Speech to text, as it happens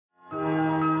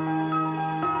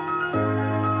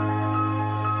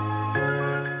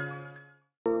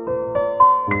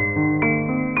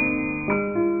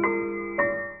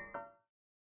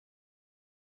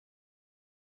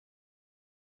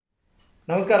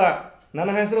ನಮಸ್ಕಾರ,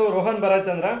 ನನ್ನ ಹೆಸರು ರೋಹನ್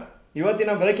ಭರಚಂದ್ರ.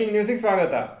 ಇವತ್ತಿನ ಬ್ರೇಕಿಂಗ್ ನ್ಯೂಸಿಗೆ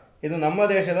ಸ್ವಾಗತ. ಇದು ನಮ್ಮ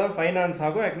ದೇಶದ ಫೈನಾನ್ಸ್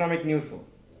ಹಾಗೂ economic news.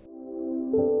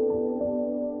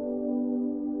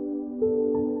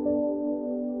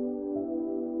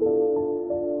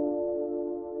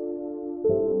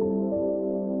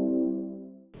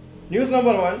 News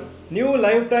number 1, new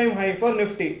life time high for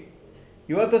Nifty.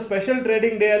 ಇವತ್ತು ಸ್ಪೆಷಲ್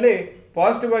ಟ್ರೇಡಿಂಗ್ ಡೇ ಅಲ್ಲಿ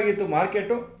ಪಾಸಿಟಿವ್ ಆಗಿತ್ತು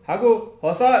ಮಾರ್ಕೆಟು, ಹಾಗೂ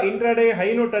ಹೊಸ ಇಂಟ್ರಾಡೇ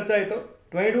ಹೈನು ಟಚ್ ಆಯಿತು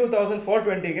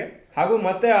 22,420ಗೆ. ಹಾಗೂ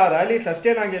ಮತ್ತೆ ಆ ರ್ಯಾಲಿ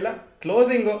ಸಸ್ಟೇನ್ ಆಗಿಲ್ಲ,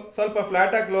 ಕ್ಲೋಸಿಂಗು ಸ್ವಲ್ಪ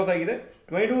ಫ್ಲಾಟಾಗಿ ಕ್ಲೋಸ್ ಆಗಿದೆ,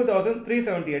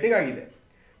 22,378ಗೆ ಆಗಿದೆ.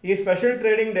 ಈ ಸ್ಪೆಷಲ್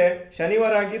ಟ್ರೇಡಿಂಗ್ ಡೇ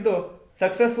ಶನಿವಾರ ಆಗಿದ್ದು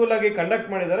ಸಕ್ಸಸ್ಫುಲ್ ಆಗಿ ಕಂಡಕ್ಟ್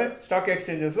ಮಾಡಿದ್ದಾರೆ ಸ್ಟಾಕ್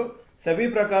ಎಕ್ಸ್ಚೇಂಜಸ್ಸು. ಸೆಬಿ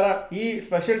ಪ್ರಕಾರ ಈ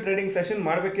ಸ್ಪೆಷಲ್ ಟ್ರೇಡಿಂಗ್ ಸೆಷನ್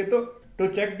ಮಾಡಬೇಕಿತ್ತು to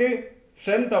check the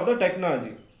strength of the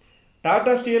technology.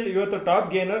 Tata steel ಇವತ್ತು top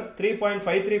gainer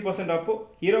 3.53% Appu,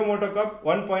 hero MotoCorp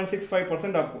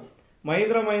 1.65% Appu,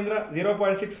 Mahindra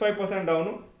 0.65%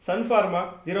 down, ಸನ್ pharma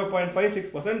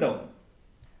 0.56% down.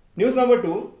 News number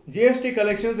 2, GST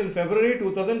collections ಇನ್ ಫೆಬ್ರವರಿ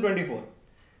 2024.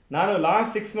 ನಾನು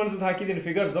ಲಾಸ್ಟ್ 6 ಮಂತ್ಸ್ ಹಾಕಿದ್ದೀನಿ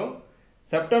figures.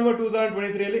 September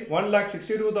 2023ಯಲ್ಲಿ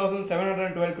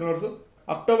 1,62,712 crores,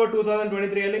 October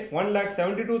 2023ಯಲ್ಲಿ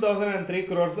 1,72,003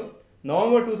 crores,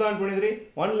 November 2023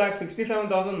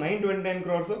 1,67,929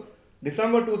 crores,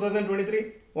 December 2023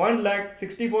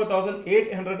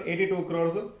 1,64,882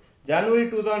 crores, January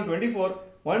 2024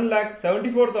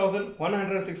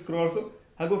 1,74,106 crores,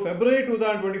 ಹಾಗೂ February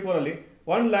 2024ಅಲ್ಲಿ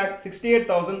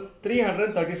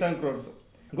 1,68,337 crores.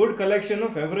 Good collection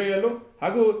ಫೆಬ್ರವರಿಯಲ್ಲೂ,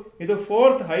 ಹಾಗೂ ಇದು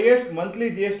 4th highest monthly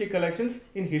GST collections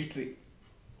in history.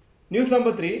 News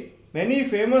number 3, many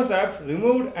famous apps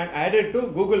removed and added to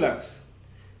Google apps.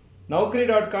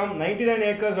 Naukri.com,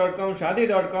 99acres.com,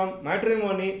 Shaadi.com,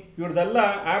 Matrimony ಇವ್ರದ್ದೆಲ್ಲ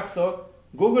apps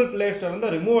Google play ಸ್ಟೋರಿಂದ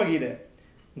remove ಆಗಿದೆ.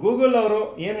 Google ಅವರು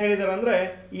ಏನು ಹೇಳಿದ್ದಾರೆ ಅಂದರೆ,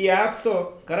 ಈ apps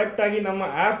ಕರೆಕ್ಟಾಗಿ ನಮ್ಮ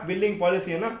ಆ್ಯಪ್ ಬಿಲ್ಲಿಂಗ್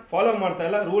ಪಾಲಿಸಿಯನ್ನು ಫಾಲೋ ಮಾಡ್ತಾ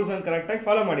ಇಲ್ಲ, ರೂಲ್ಸನ್ನು ಕರೆಕ್ಟಾಗಿ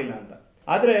ಫಾಲೋ ಮಾಡಿಲ್ಲ ಅಂತ.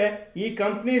 ಆದರೆ ಈ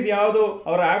ಕಂಪ್ನೀಸ್ ಯಾವುದು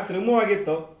ಅವರ ಆ್ಯಪ್ಸ್ ರಿಮೂವ್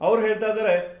ಆಗಿತ್ತೋ ಅವ್ರು ಹೇಳ್ತಾ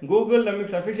ಇದ್ದಾರೆ, ಗೂಗಲ್ ನಮಗೆ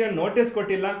ಸಫಿಷಿಯೆಂಟ್ ನೋಟಿಸ್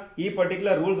ಕೊಟ್ಟಿಲ್ಲ ಈ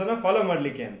ಪರ್ಟಿಕ್ಯುಲರ್ ರೂಲ್ಸನ್ನು ಫಾಲೋ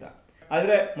ಮಾಡಲಿಕ್ಕೆ ಅಂತ.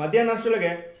 ಆದರೆ ಮಧ್ಯಾಹ್ನ ಅಷ್ಟೊಳಗೆ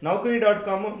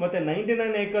Naukri.com ಮತ್ತು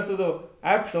 99acres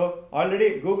apps already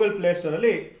Google play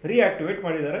ಸ್ಟೋರಲ್ಲಿ ರೀಆಕ್ಟಿವೇಟ್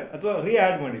ಮಾಡಿದ್ದಾರೆ ಅಥವಾ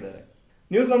ರೀಆ್ಯಡ್ ಮಾಡಿದ್ದಾರೆ.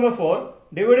 News number 4,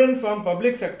 dividends from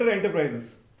public sector enterprises.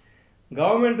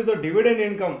 ಗವರ್ಮೆಂಟ್ದು dividend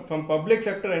income from public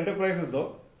sector enterprises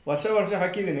ವರ್ಷ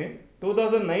ಹಾಕಿದ್ದೀನಿ.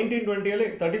 2019-20ಯಲ್ಲಿ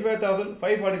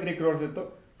 35,543 ಕ್ರೋರ್ಸ್ ಇತ್ತು,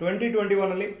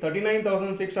 2021ಅಲ್ಲಿ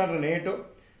 39,608,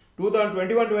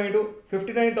 2021-22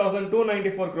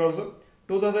 59,294 ಕ್ರೋರ್ಸು,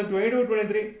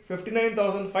 2022-23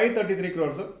 59,533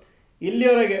 ಕ್ರೋರ್ಸು.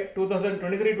 ಇಲ್ಲಿಯವರೆಗೆ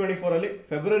 2023-24ಅಲ್ಲಿ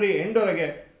ಫೆಬ್ರವರಿ ಎಂಡ್ವರೆಗೆ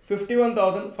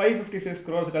 51,556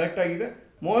 ಕ್ರೋರ್ಸ್ ಕಲೆಕ್ಟ್ ಆಗಿದೆ.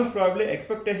 ಮೋಸ್ಟ್ ಪ್ರಾಬ್ಲಿ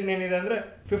ಎಕ್ಸ್ಪೆಕ್ಟೇಷನ್ ಏನಿದೆ ಅಂದರೆ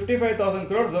 55,000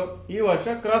 ಕ್ರೋರ್ಸು ಈ ವರ್ಷ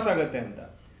ಕ್ರಾಸ್ ಆಗುತ್ತೆ ಅಂತ.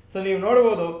 ಸೊ ನೀವು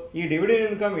ನೋಡ್ಬೋದು ಈ ಡಿವಿಡೆಂಡ್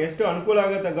ಇನ್ಕಮ್ ಎಷ್ಟು ಅನುಕೂಲ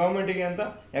ಆಗುತ್ತೆ ಗೌರ್ಮೆಂಟಿಗೆ ಅಂತ.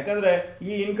 ಯಾಕಂದರೆ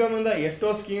ಈ ಇನ್ಕಮಿಂದ ಎಷ್ಟೋ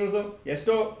ಸ್ಕೀಮ್ಸು,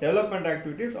 ಎಷ್ಟೋ ಡೆವಲಪ್ಮೆಂಟ್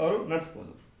ಆ್ಯಕ್ಟಿವಿಟೀಸ್ ಅವರು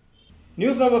ನಡೆಸ್ಬೋದು.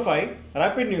 News number 5,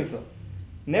 rapid news.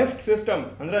 NEFT system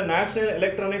ಅಂದರೆ national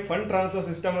electronic fund transfer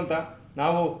system ಅಂತ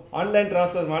ನಾವು ಆನ್ಲೈನ್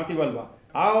ಟ್ರಾನ್ಸ್ಫರ್ ಮಾಡ್ತೀವಲ್ವ,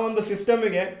 ಆ ಒಂದು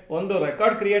ಸಿಸ್ಟಮಿಗೆ ಒಂದು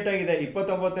ರೆಕಾರ್ಡ್ ಕ್ರಿಯೇಟ್ ಆಗಿದೆ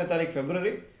 29ನೇ ತಾರೀಕು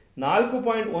ಫೆಬ್ರವರಿ.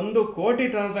 4.1 ಕೋಟಿ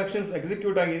ಟ್ರಾನ್ಸಾಕ್ಷನ್ಸ್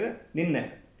ಎಕ್ಸಿಕ್ಯೂಟ್ ಆಗಿದೆ ನಿನ್ನೆ.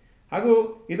 ಹಾಗೂ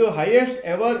ಇದು highest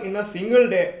ever in a single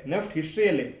day NEFT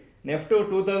ಹಿಸ್ಟ್ರಿಯಲ್ಲಿ. NEFT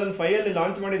 2005ಅಲ್ಲಿ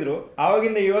launch ಮಾಡಿದ್ರು,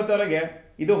 ಆವಾಗಿಂದ ಇವತ್ತವರೆಗೆ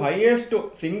ಇದು ಹೈಯೆಸ್ಟ್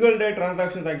ಸಿಂಗಲ್ ಡೇ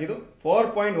ಟ್ರಾನ್ಸಾಕ್ಷನ್ಸ್ ಆಗಿದ್ದು.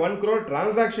 4.1 crore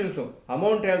ಟ್ರಾನ್ಸಾಕ್ಷನ್ಸು,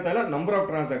 ಅಮೌಂಟ್ ಹೇಳ್ತಾ ಇಲ್ಲ, ನಂಬರ್ ಆಫ್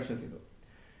ಟ್ರಾನ್ಸಾಕ್ಷನ್ಸ್ ಇದು.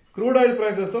 Crude oil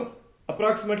prices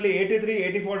approximately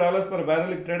 $83-84 per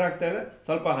ಬ್ಯಾರಲ್ಗೆ trade ಆಗ್ತಾ ಇದೆ,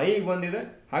 ಸ್ವಲ್ಪ ಹೈಗೆ ಬಂದಿದೆ,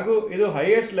 ಹಾಗೂ ಇದು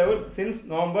ಹೈಯೆಸ್ಟ್ ಲೆವೆಲ್ ಸಿನ್ಸ್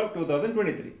ನವಂಬರ್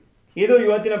 2023. ಇದು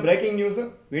ಇವತ್ತಿನ ಬ್ರೇಕಿಂಗ್ ನ್ಯೂಸ್.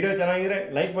 ವಿಡಿಯೋ ಚೆನ್ನಾಗಿದ್ರೆ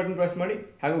ಲೈಕ್ ಬಟನ್ ಪ್ರೆಸ್ ಮಾಡಿ,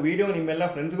 ಹಾಗೂ ವಿಡಿಯೋ ನಿಮ್ಮೆಲ್ಲ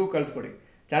ಫ್ರೆಂಡ್ಸ್ಗೂ ಕಳಿಸ್ಕೊಡಿ.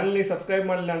 ಚಾನಲ್ಗೆ ಸಬ್ಸ್ಕ್ರೈಬ್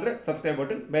ಮಾಡಿಲ್ಲ ಅಂದರೆ subscribe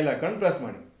button, bell icon press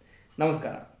ಮಾಡಿ.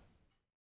 ನಮಸ್ಕಾರ.